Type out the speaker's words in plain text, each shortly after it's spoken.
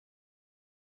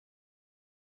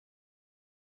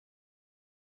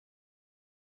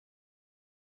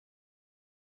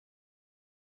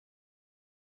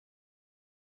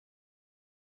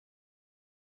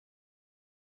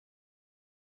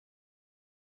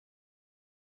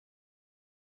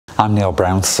I'm Neil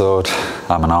Brownsword.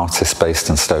 I'm an artist based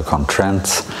in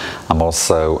Stoke-on-Trent. I'm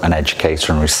also an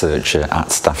educator and researcher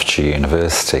at Staffordshire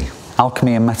University.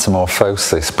 Alchemy and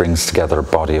Metamorphosis brings together a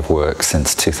body of work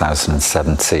since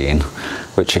 2017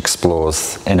 which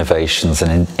explores innovations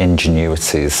and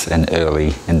ingenuities in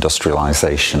early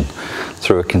industrialisation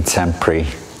through a contemporary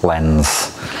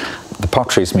lens. The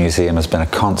Potteries Museum has been a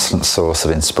constant source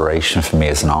of inspiration for me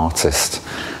as an artist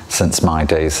since my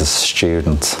days as a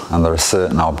student, and there are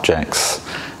certain objects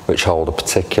which hold a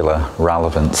particular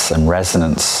relevance and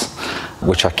resonance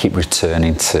which I keep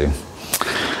returning to.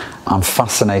 I'm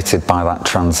fascinated by that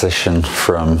transition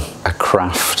from a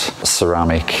craft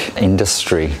ceramic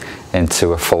industry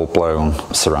into a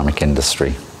full-blown ceramic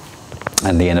industry,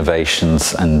 and the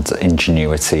innovations and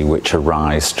ingenuity which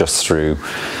arise just through,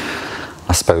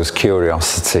 I suppose,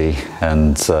 curiosity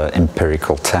and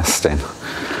empirical testing,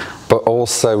 but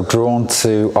also drawn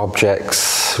to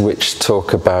objects which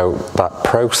talk about that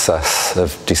process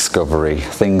of discovery,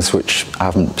 things which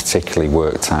haven't particularly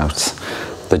worked out,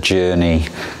 the journey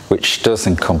which does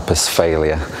encompass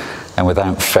failure, and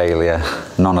without failure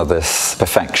none of this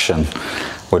perfection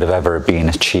would have ever been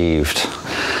achieved.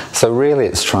 So really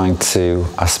it's trying to,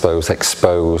 I suppose,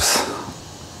 expose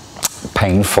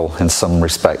painful in some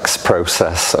respects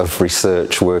process of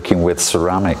research working with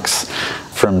ceramics.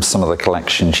 From some of the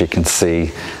collections you can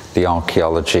see the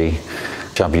archaeology.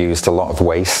 I've used a lot of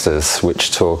wasters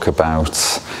which talk about,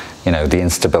 the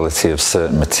instability of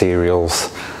certain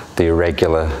materials, the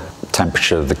irregular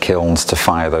temperature of the kilns to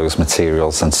fire those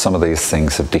materials, and some of these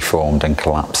things have deformed and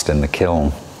collapsed in the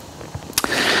kiln.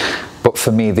 But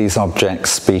for me, these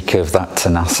objects speak of that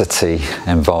tenacity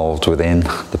involved within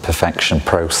the perfection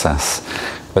process.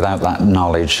 Without that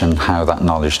knowledge and how that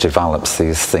knowledge develops,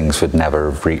 these things would never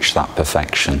have reached that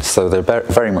perfection. So they're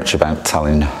very much about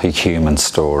telling a human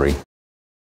story.